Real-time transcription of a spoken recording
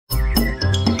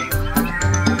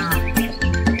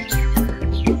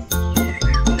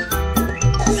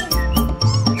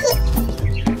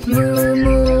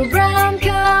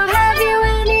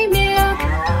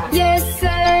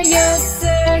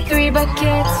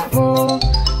full.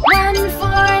 One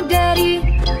for Daddy,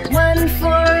 one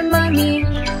for Mommy,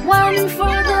 one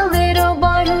for the little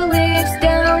boy who lives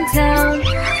downtown.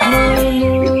 Moo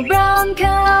moo brown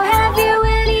cow, have you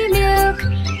any milk?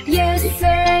 Yes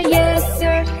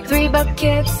sir, 3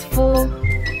 buckets full.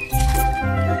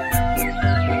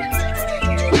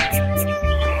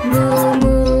 Moo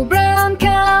moo brown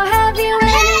cow, have you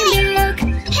any milk?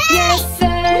 Yes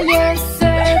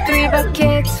sir, 3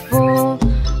 buckets full.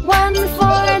 One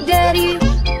for Daddy,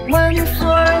 one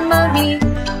for Mommy,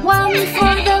 one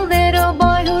for the little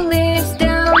boy who lives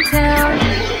downtown.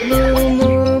 Moo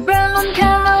moo brown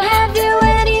cow, have you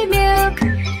any milk?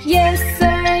 Yes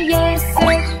sir,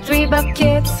 3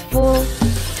 buckets full.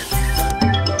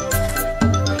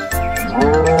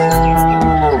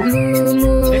 Moo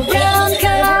moo brown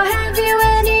cow, have you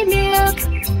any milk?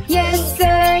 Yes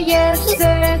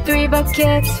sir, 3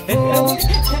 buckets full.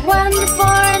 One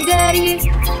for Daddy,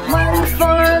 one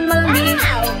for Mommy,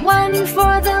 one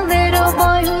for the little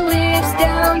boy who lives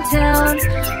downtown.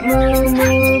 Moo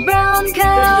moo brown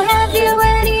cow, have you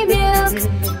any milk?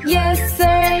 Yes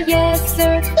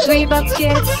sir, 3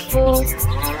 buckets full.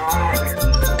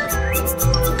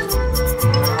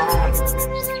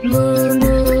 Moo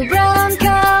moo brown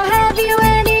cow, have you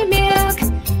any milk?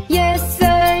 Yes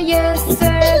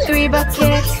sir, 3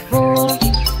 buckets full.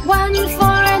 One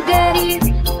for Daddy,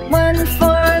 one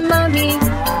for Mommy,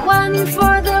 one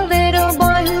for the little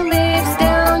boy who lives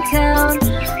downtown.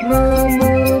 Moo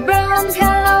moo brown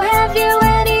cow, have you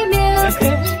any milk?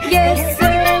 Yes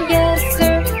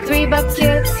sir, 3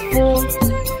 buckets full.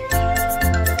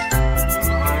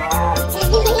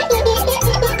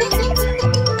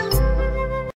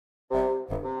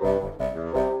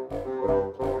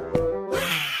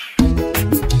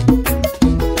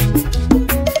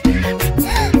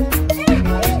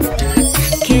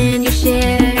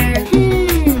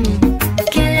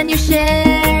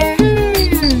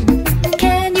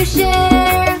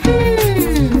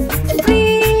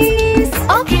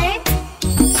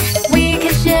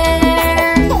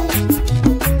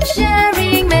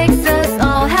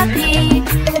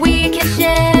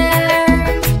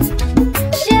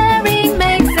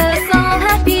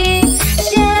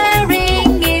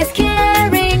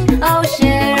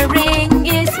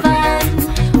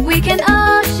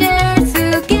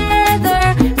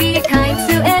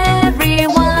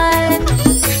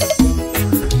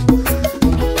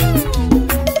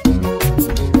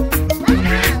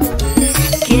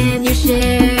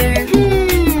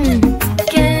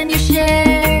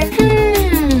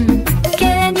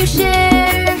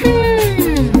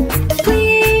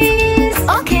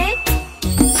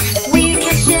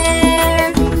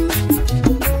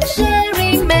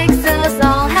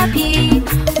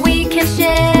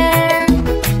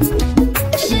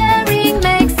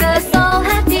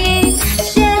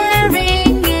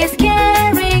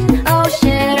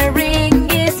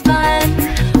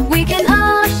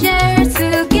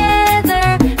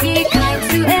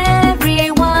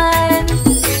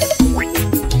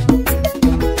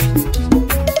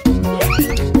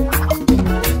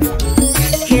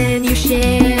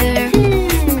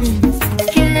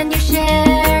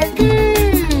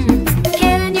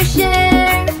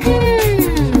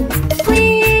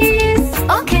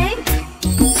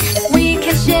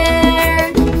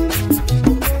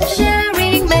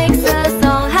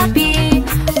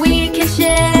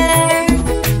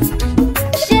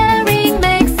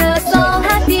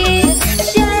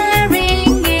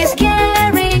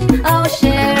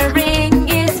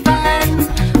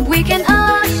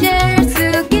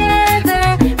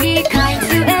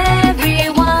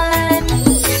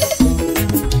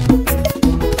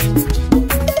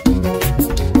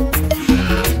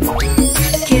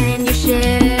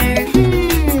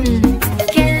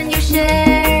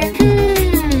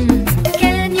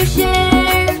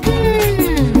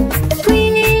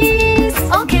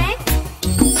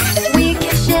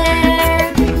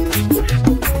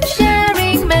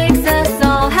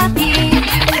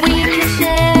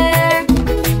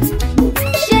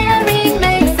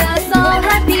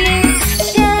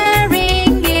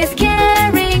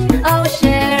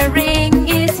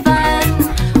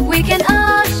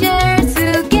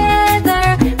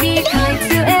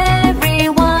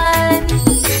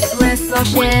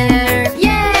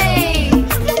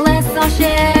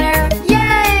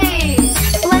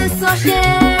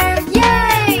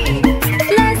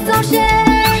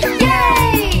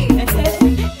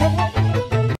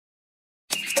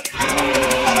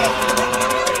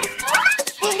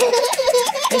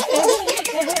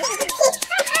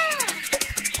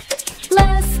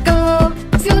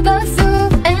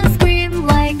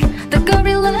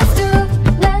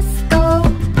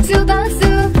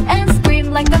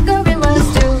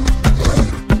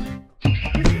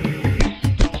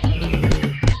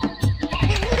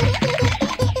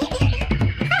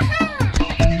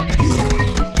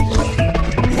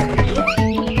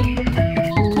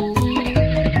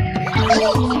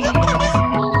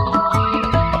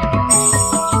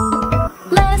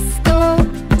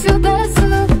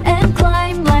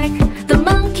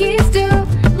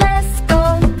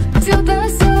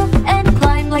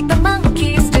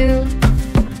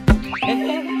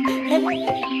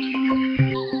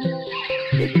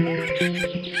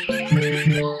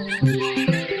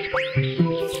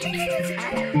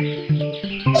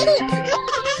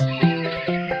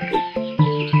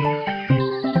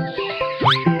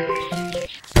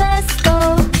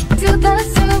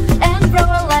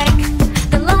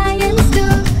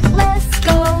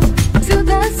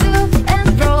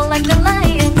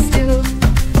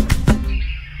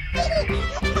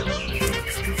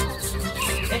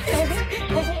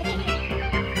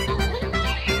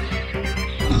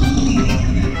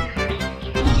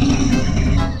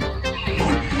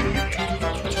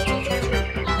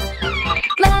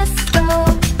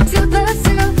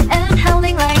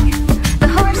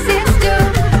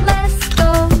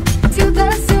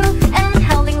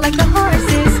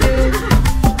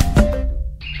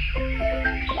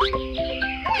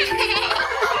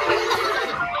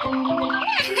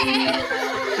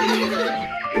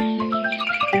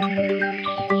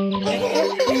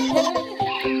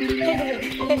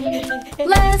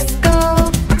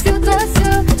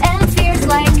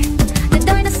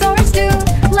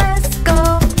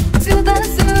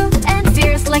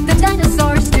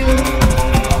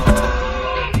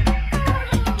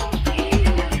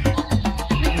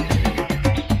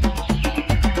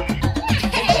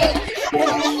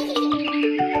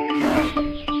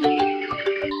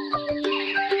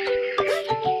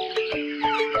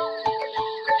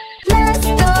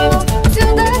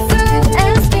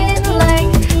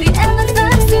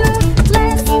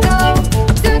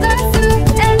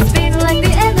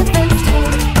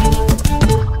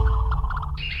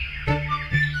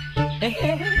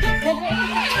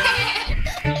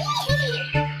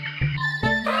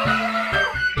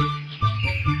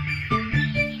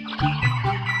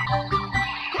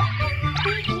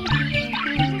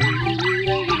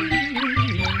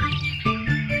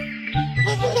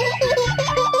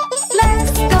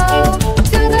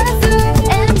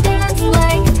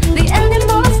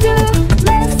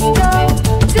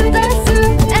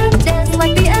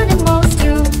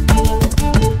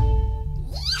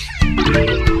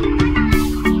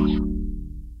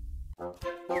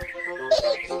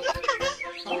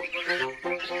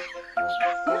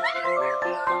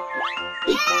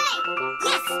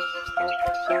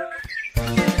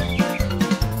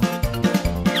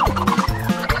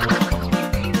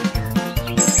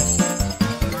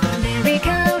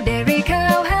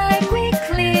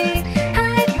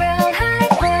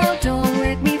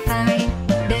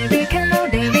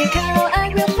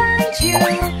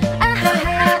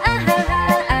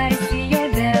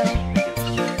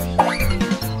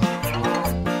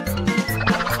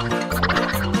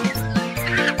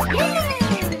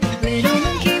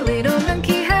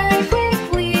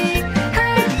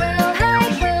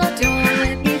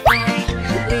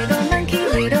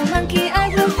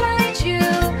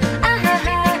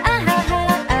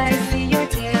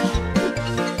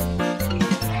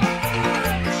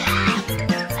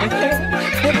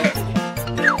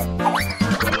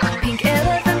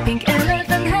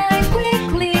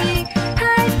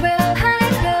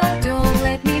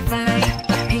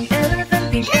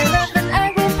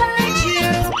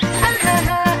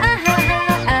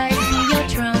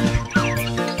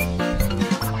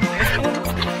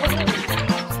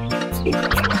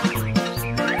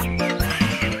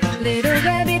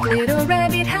 Little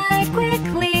rabbit, hide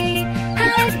quickly.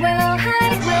 Hide well,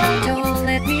 don't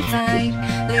let me find.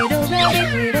 Little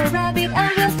rabbit,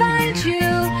 I will find you.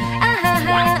 Ah ha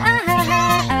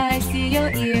ha, I see your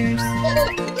ears.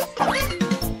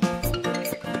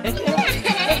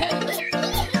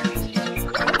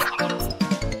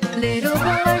 Little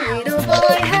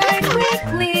boy, hide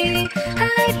quickly.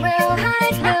 Hide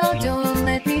well, don't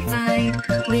let me find.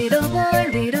 Little boy,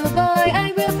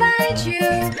 I will find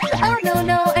you. Oh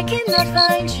no, I cannot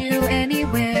find you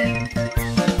anywhere.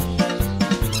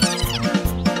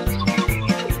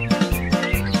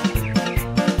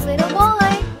 Little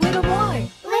boy.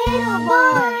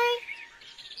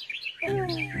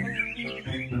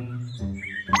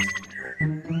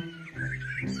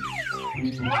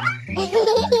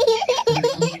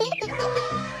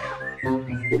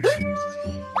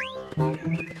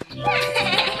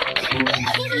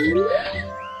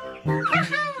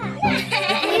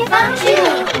 We found you!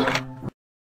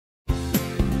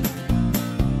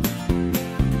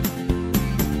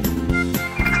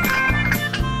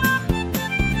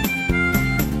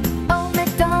 Old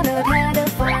MacDonald had a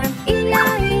farm,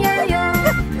 E-I-E-I-O.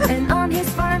 And on his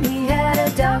farm he had a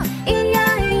dog,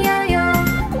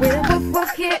 E-I-E-I-O. With a woof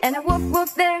woof here and a woof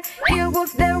woof there. Here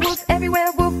woof, there woof,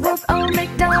 everywhere woof woof. Old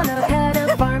MacDonald had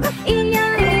a farm,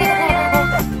 E-I-E-I-O.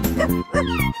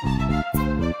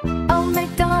 Old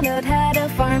MacDonald had a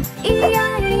farm,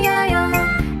 E-I-E-I-O.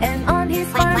 And on his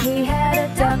farm he had a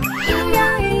duck,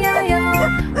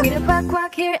 E-I-E-I-O. With a quack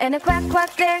quack here and a quack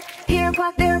quack there. Here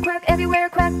quack, there quack, everywhere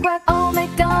quack quack. Old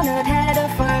MacDonald had a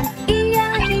farm,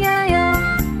 E-I-E-I-O.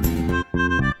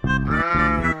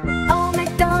 Old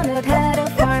MacDonald had a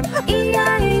farm,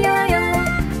 E-I-E-I-O.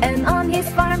 And on his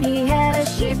farm he had a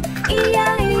sheep,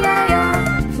 E-I-E-I-O.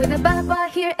 With a ba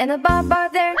here and a ba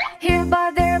there. Here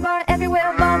bar, there bar,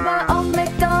 everywhere ba. Old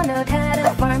MacDonald had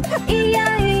a farm,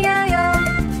 E-I-E-I-O.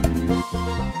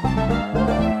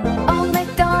 Old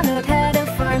MacDonald had a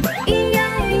farm,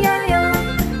 E-I-E-I-O.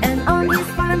 And on his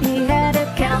farm he had a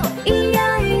cow,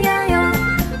 E-I-E-I-O.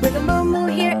 With a moo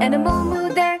here and a moo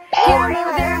there. Here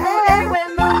moo, there moo, everywhere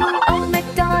moo. Old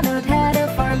MacDonald had a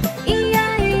farm,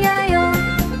 E-I-E-I-O.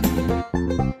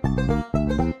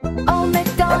 Old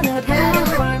MacDonald had a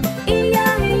farm,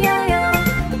 E-I-E-I-O.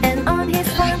 And on his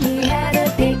farm he had a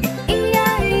pig,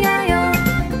 E-I-E-I-O.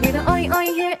 With a oink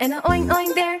oink here and a oink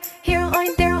oink there. Here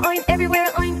oink, there oink,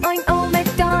 everywhere oink oink. Old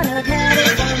MacDonald had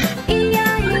a farm,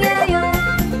 E-I-E-I-O.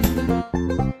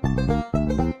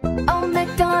 Old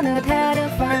MacDonald had a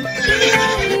farm,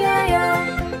 E-I-E-I-O.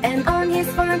 And on his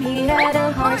farm he had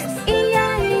a horse,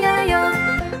 E-I-E-I-O.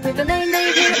 With a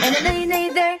neigh here and a neigh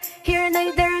there. Here a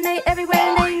neigh, there a neigh,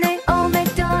 everywhere neigh. Old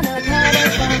MacDonald had a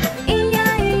farm,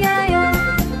 E-I-E-I-O.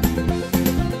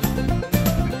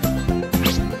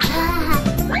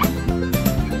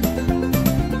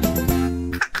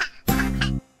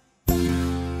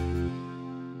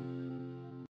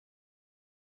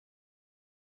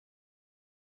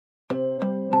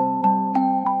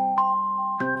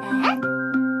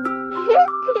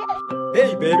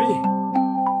 baby.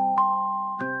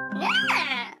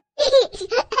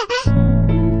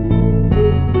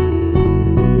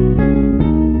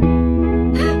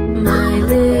 My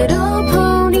little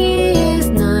pony is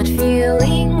not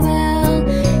feeling well.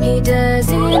 He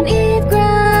doesn't eat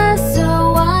grass,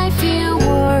 so I feel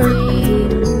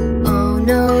worried. Oh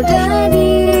no,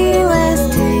 Daddy,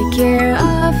 let's take care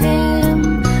of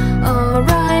him.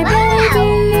 Alright,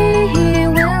 baby, he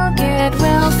will get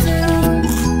well soon.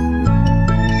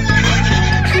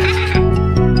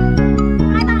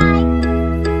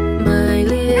 My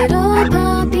little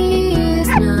puppy is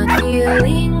not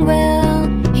feeling well.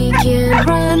 He can't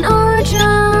run or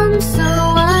jump, so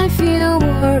I feel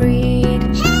worried.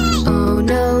 Oh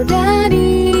no,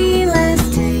 Daddy,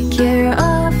 let's take care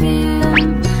of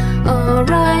him.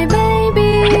 Alright,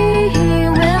 baby, he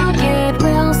will get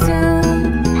well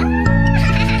soon.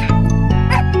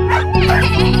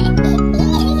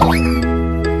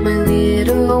 My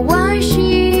little white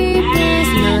sheep is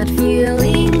not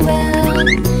feeling well.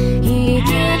 He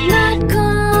cannot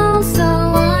call, so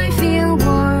I feel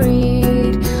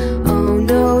worried. Oh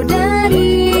no,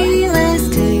 Daddy, let's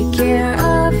take care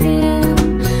of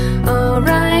him.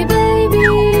 Alright, baby,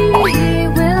 he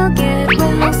will get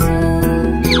well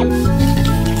soon.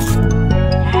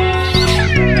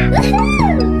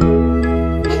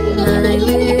 My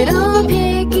little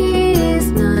piggy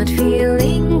is not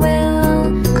feeling well.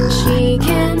 She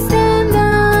can't stand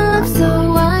up,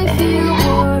 so I feel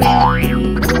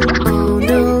worried. Oh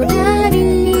no,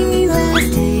 Daddy, let's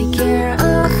take care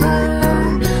of her.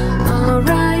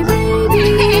 Alright,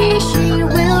 baby, she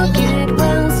will get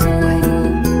well soon.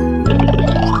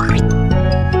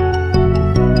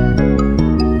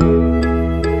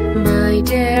 My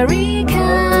dairy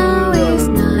cow is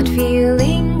not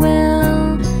feeling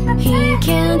well. He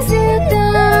can't sit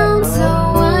down, so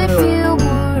I feel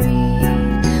worried.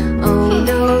 Oh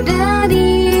no,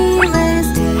 Daddy, let's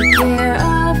take care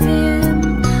of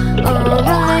him.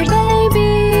 Alright,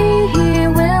 baby, he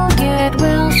will get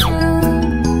well soon.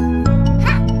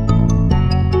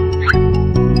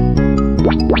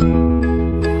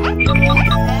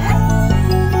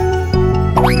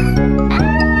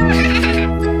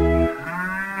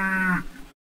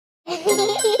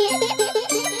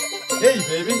 Hey,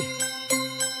 baby.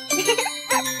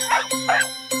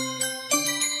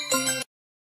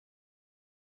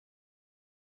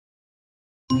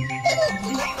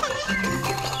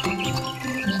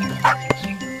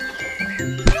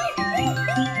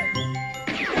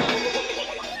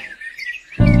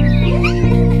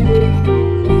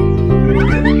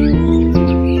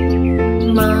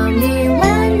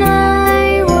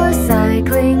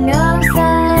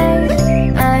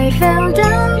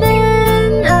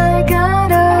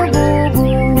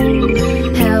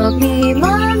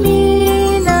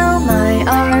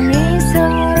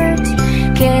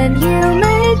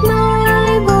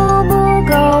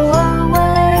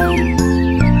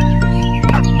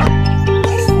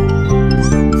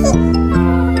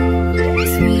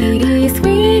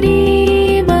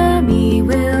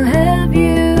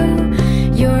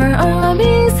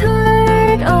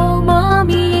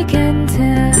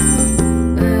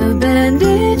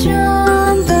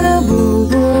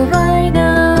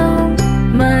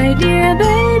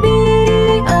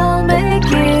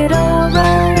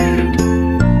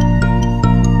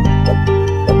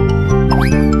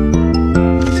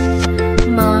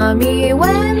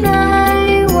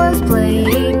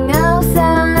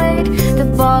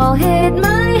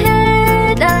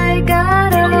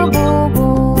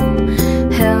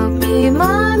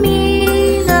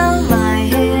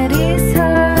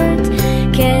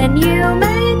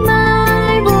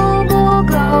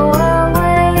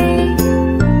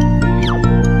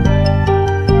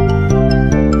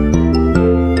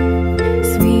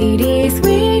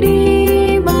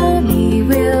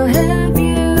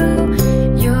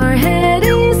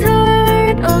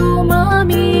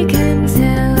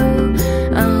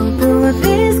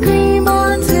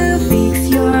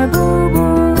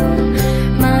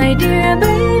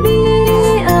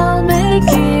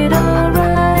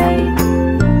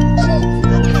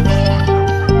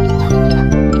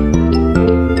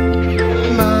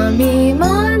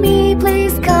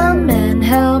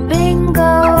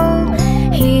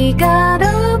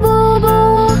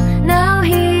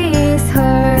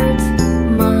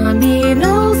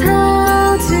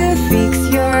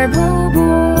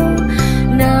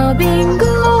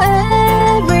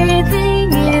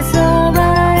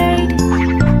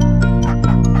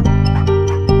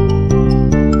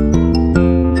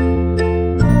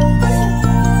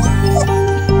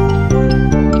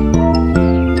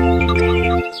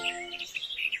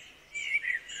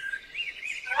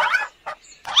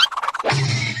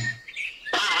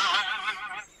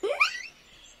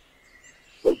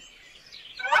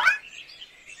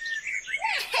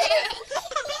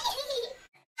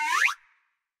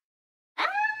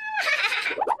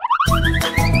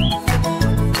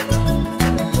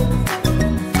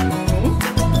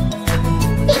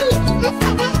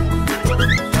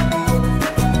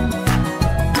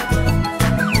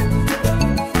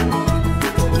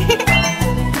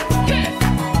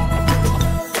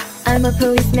 I'm a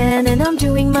policeman and I'm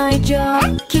doing my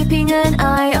job, keeping an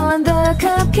eye on the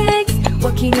cupcakes,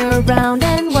 walking around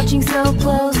and watching so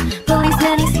close.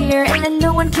 Policeman is here and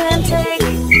no one can take.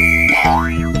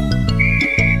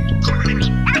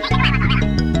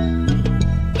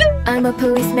 I'm a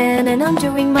policeman and I'm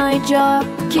doing my job,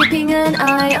 keeping an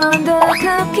eye on the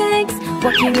cupcakes,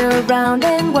 walking around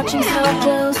and watching so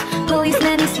close.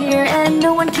 Policeman is here and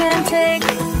no one can take.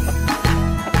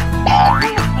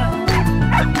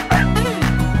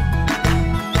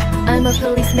 I'm a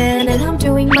policeman and I'm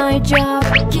doing my job,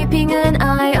 keeping an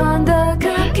eye on the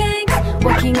cupcakes,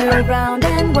 walking around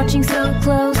and watching so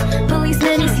close.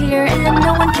 Policeman is here and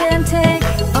no one can take.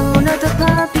 Oh no, the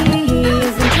puppy, he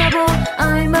is in trouble.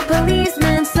 I'm a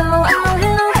policeman, so I'll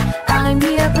help. I'm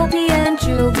here, puppy, and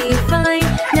you'll be fine.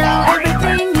 Now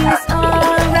everything is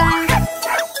alright.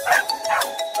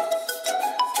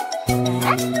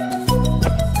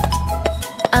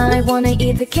 I wanna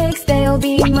eat the cakes, they'll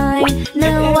be mine.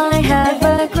 Now I have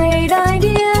a great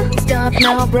idea. Stop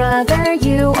now, brother,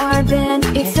 you are banned.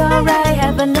 It's alright,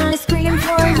 have an ice cream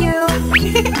for you.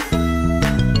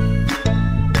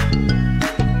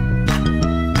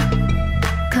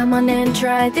 Come on and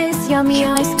try this yummy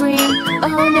ice cream.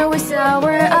 Oh no, it's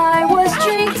sour, I was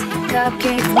tricked.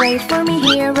 Cupcakes, wait for me,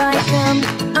 here I come.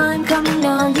 I'm coming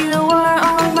now, you are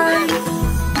all mine.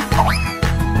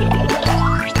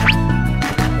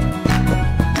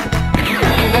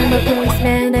 I'm a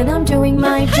policeman and I'm doing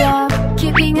my job,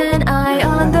 keeping an eye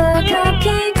on the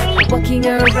cupcakes, walking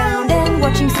around and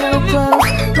watching so close.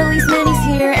 Policeman is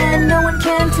here and no one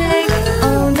can take.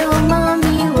 Oh no,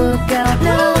 mommy, look out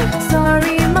now.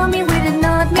 Sorry, mommy, we did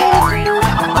not mean to.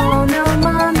 Oh no,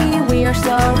 mommy, we are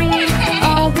sorry,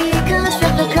 all because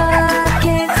of the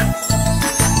cupcakes.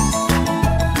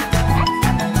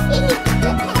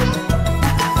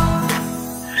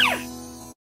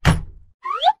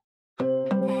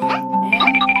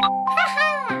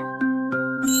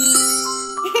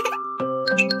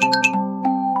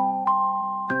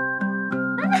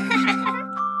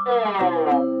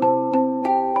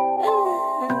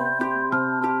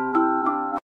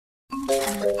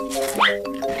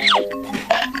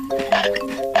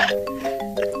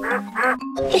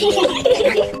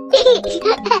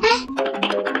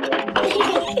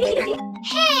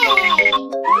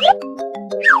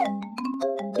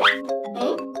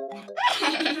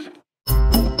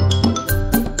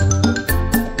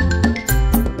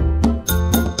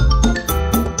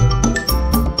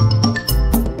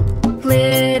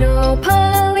 Little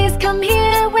police, come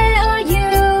here, where are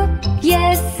you?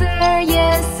 Yes sir,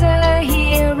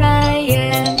 here I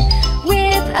am.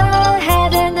 With a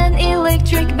hat and an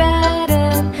electric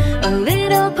button, a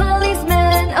little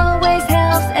policeman always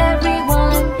helps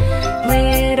everyone.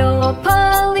 Little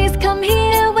police, come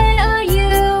here, where are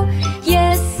you?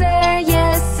 Yes sir,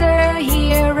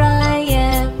 here I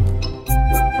am.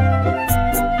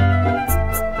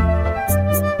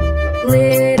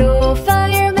 Little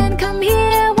fireman, come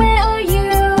here, where are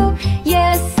you?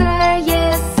 Yes sir,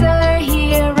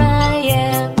 here I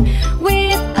am.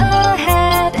 With a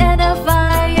hat and a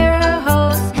fire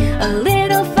hose, a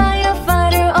little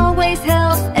firefighter always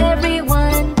helps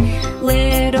everyone.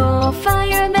 Little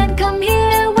fireman, come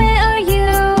here, where are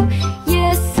you?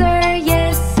 Yes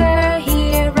sir,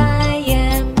 here I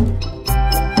am.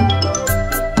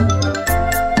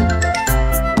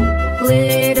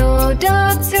 Little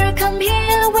doctor, come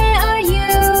here, where are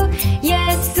you?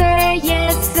 Yes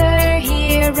sir,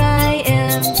 here I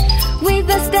am. With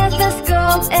a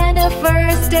stethoscope and a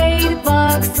first aid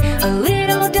box, a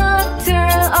little doctor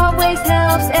always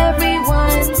helps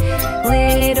everyone.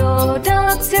 Little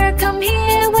doctor, come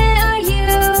here, where are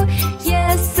you?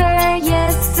 Yes sir,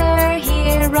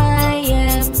 here I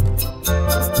am.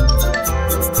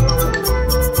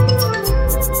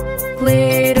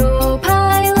 Little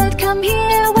pilot, come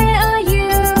here, where are you?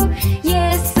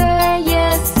 Yes sir,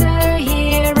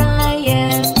 here I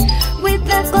am. With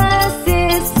the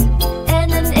glasses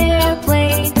and an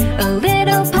airplane, a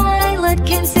little pilot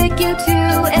can take you to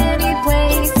any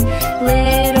place.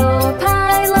 Little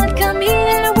pilot, come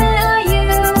here, where are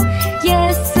you?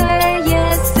 Yes sir,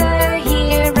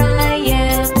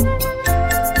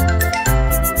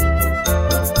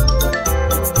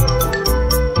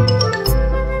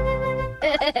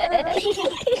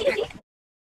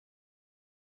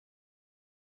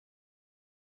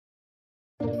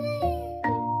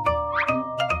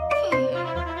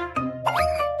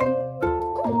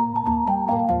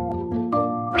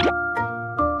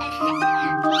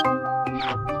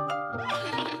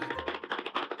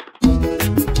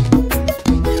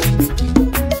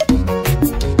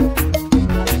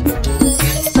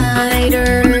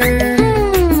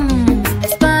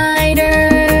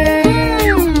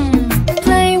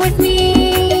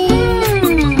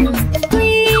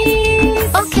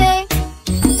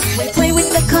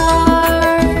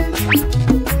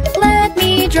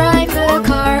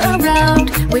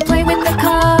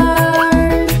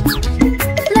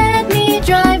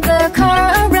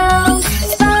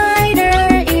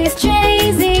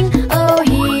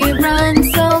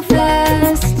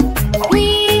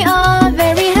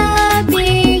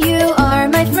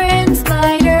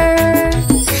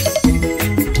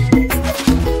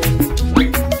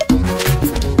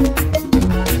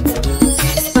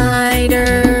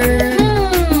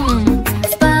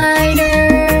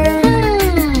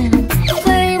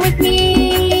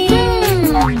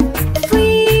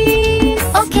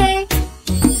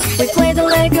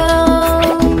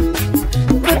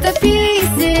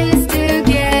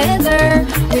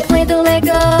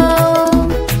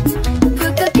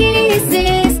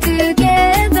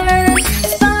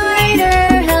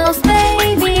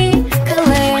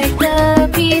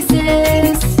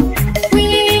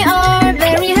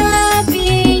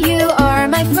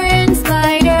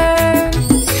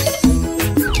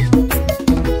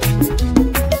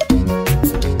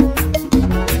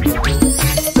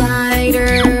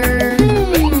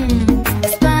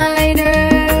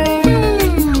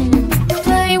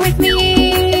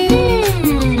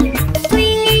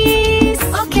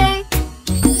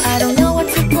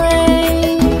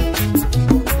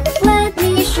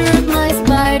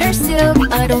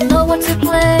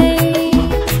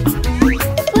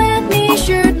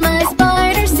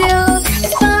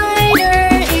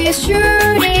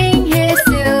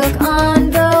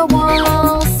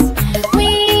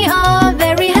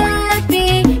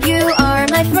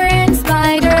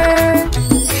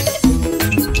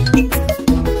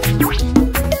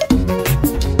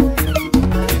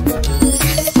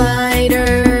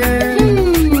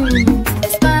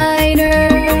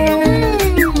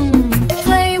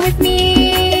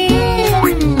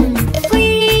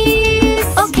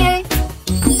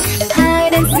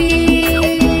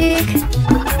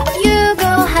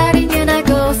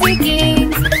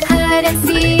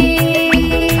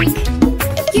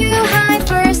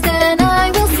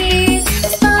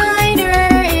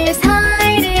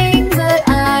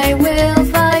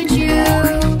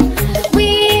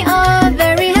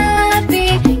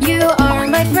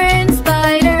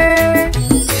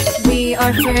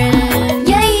 friends.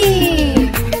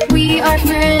 Yay! We are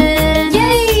friends.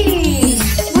 Yay!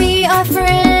 We are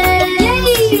friends.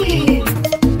 Yay!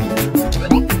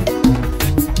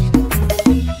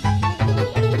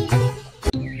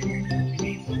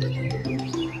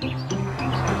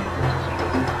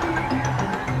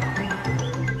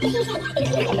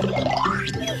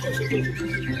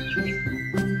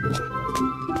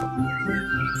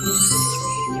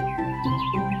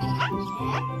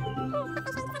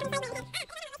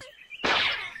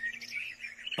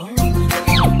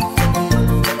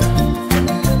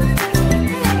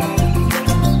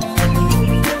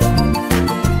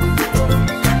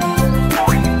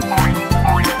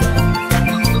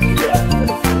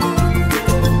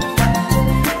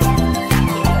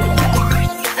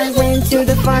 To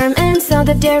the farm and saw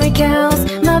the dairy cows,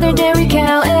 mother dairy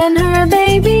cow and her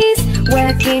babies,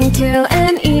 wagging tail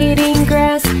and eating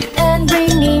grass and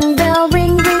ringing bell,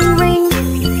 ring, ring, ring.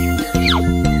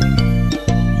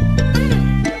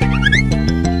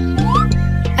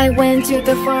 I went to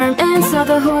the farm and saw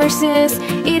the horses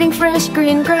eating fresh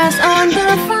green grass on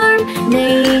the farm,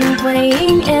 neighing,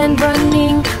 playing and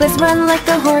running. Let's run like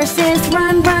the horses,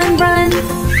 run, run, run.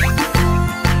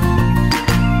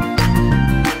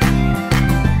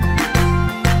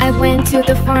 I went to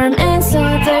the farm and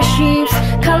saw the sheeps,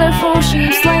 colorful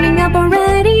sheeps lining up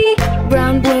already.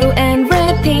 Brown, blue and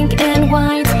red, pink and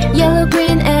white, yellow,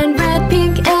 green and red,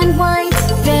 pink and white.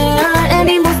 There are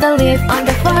animals that live on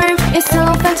the farm. It's so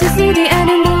fun to see the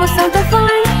animals on the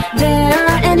farm. There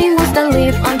are animals that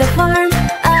live on the farm.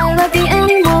 I love the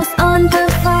animals on the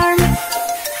farm.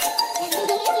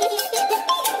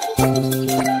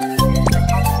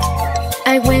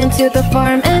 I went to the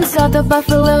farm and saw the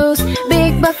buffaloes,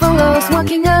 big buffaloes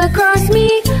walking across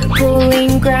me,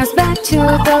 pulling grass back to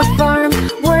the farm,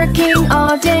 working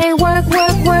all day, work,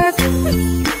 work, work.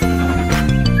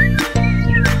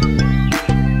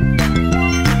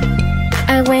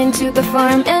 I went to the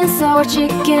farm and saw a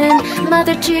chicken,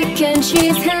 mother chicken,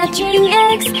 she's hatching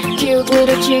eggs. Cute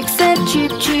little chicks said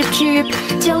cheep, cheep, cheep,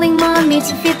 telling mommy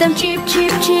to feed them cheep,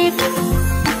 cheep, cheep.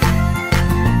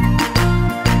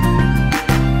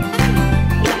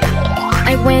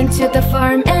 I went to the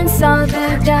farm and saw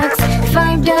the ducks,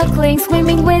 5 ducklings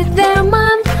swimming with their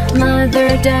mom.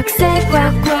 Mother duck said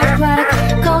quack, quack, quack,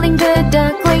 calling the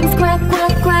ducklings quack,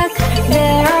 quack, quack.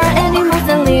 There are animals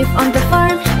that live on the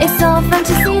farm. It's so fun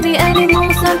to see the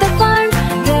animals on the farm.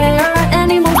 There are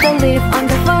animals that live on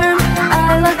the farm.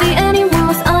 I love the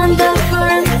animals on the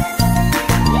farm.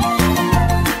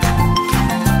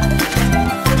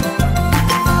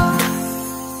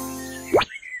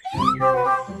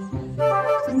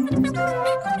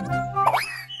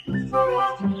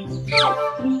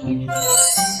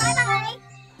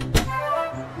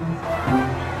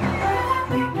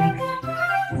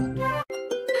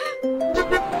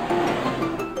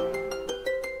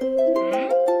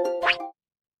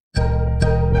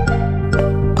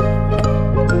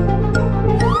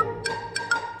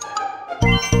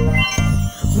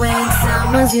 When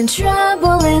someone's in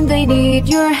trouble and they need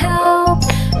your help,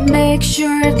 make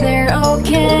sure they're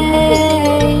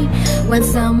okay. When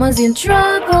someone's in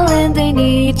trouble and they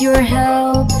need your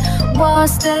help,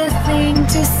 what's the thing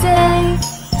to say?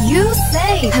 You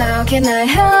say, how can I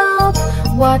help?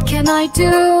 What can I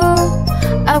do?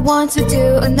 I want to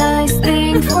do a nice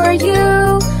thing for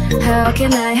you. How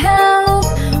can I help?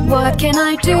 What can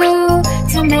I do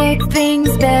to make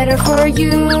things better for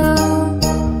you?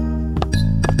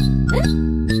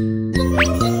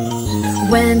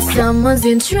 When someone's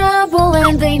in trouble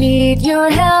and they need your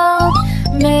help,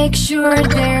 make sure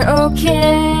they're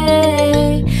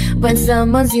okay. When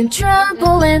someone's in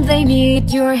trouble and they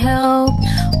need your help,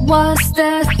 what's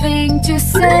the thing to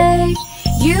say?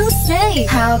 You say,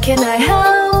 how can I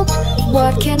help?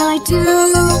 What can I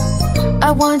do?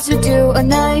 I want to do a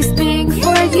nice thing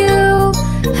for you.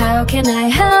 How can I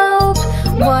help?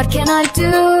 What can I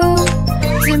do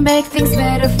to make things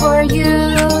better for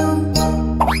you?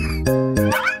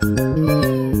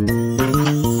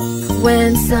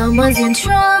 When someone's in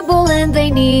trouble and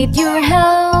they need your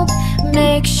help,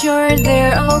 make sure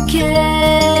they're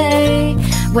okay.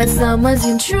 When someone's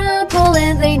in trouble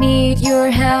and they need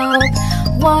your help,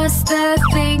 what's the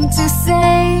thing to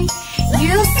say?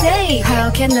 You say, how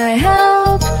can I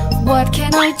help? What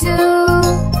can I do?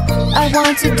 I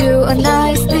want to do a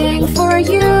nice thing for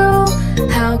you.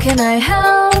 How can I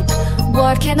help?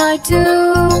 What can I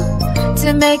do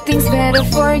to make things better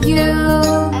for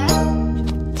you?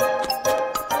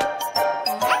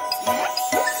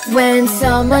 When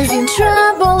someone's in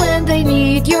trouble and they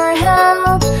need your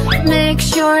help, make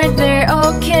sure they're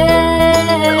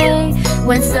okay.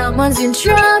 When someone's in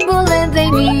trouble and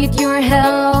they need your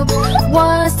help,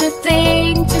 what's the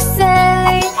thing to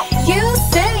say? You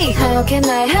say, how can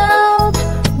I help?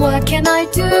 What can I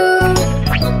do?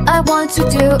 I want to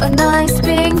do a nice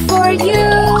thing for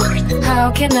you.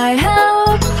 How can I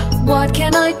help? What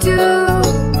can I do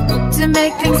to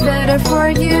make things better for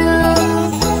you?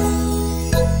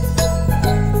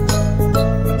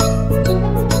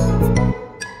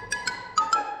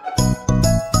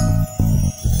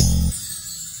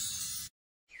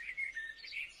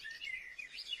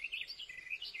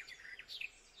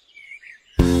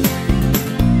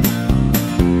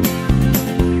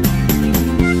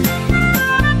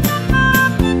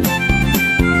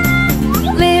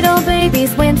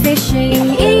 Babies went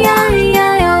fishing,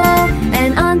 E-I-E-I-O.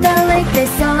 And on the lake they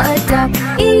saw a duck,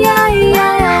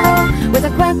 E-I-E-I-O. With a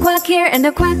quack quack here and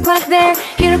a quack quack there,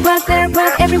 here a quack, there a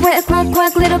quack, everywhere a quack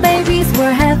quack. Little babies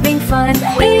were having fun,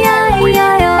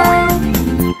 E-I-E-I-O.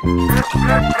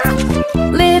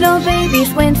 Little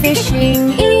babies went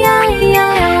fishing,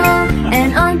 E-I-E-I-O.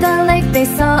 And on the lake they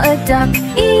saw a duck,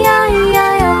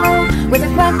 E-I-E-I-O. With a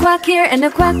quack quack here and a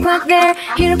quack quack there,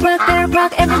 here a quack, there a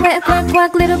quack, everywhere a quack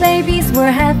quack. Little babies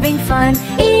were having fun,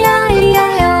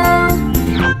 E-I-E-I-O.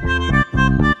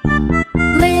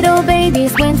 Little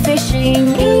babies went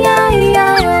fishing,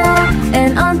 E-I-E-I-O.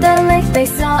 And on the lake they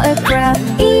saw a crab,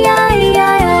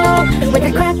 E-I-E-I-O. With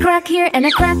a crack crack here and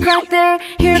a crack crack there,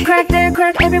 here a crack, there a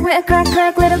crack, everywhere a crack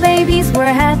crack. Little babies were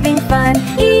having fun,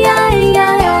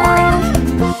 E-I-E-I-O.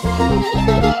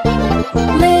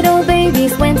 Little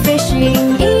babies went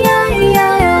fishing,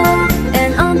 E-I-E-I-O.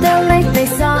 And on the lake they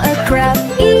saw a crab,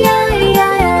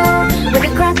 E-I-E-I-O. With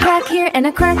a crack crack here and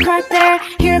a crack crack there,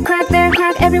 here a crack, there a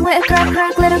crack, everywhere a crack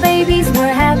crack. Little babies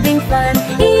were having fun,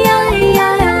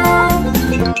 E-I-E-I-O.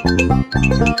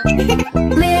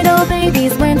 Little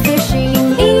babies went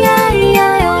fishing,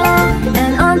 E-I-E-I-O.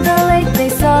 And on the lake they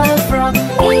saw a frog,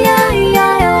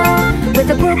 E-I-E-I-O. With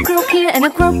a croak croak here and a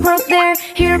croak croak there,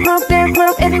 here a croak, there a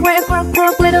croak, everywhere a croak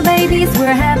croak. Little babies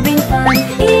were having fun,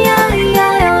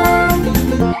 E-I-E-I-O.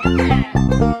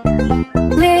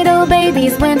 Little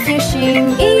babies went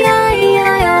fishing,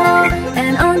 E-I-E-I-O.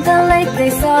 And on the lake they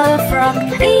saw a frog,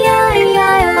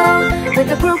 E-I-E-I-O.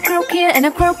 With a croak croak here and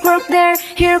a croak croak there,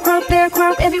 here a croak, there a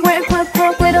croak, everywhere a croak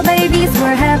croak. Little babies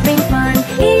were having fun,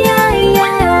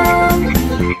 E-I-E-I-O.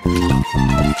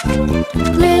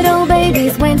 Little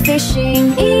babies went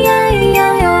fishing,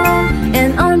 E-I-E-I-O.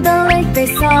 And on the lake they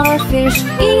saw a fish,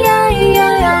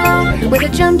 E-I-E-I-O. With a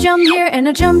jump jump here and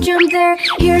a jump jump there,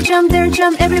 here a jump, there a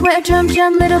jump, everywhere a jump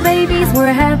jump. Little babies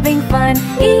were having fun,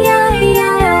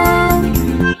 E-I-E-I-O.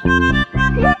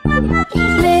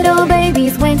 Little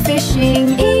babies went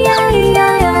fishing,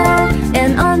 E-I-E-I-O.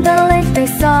 And on the lake they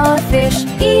saw a fish,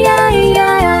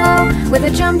 E-I-E-I-O. With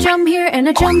a jump jump here and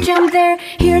a jump jump there,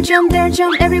 here a jump, there a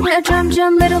jump, everywhere a jump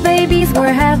jump. Little babies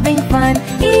were having fun,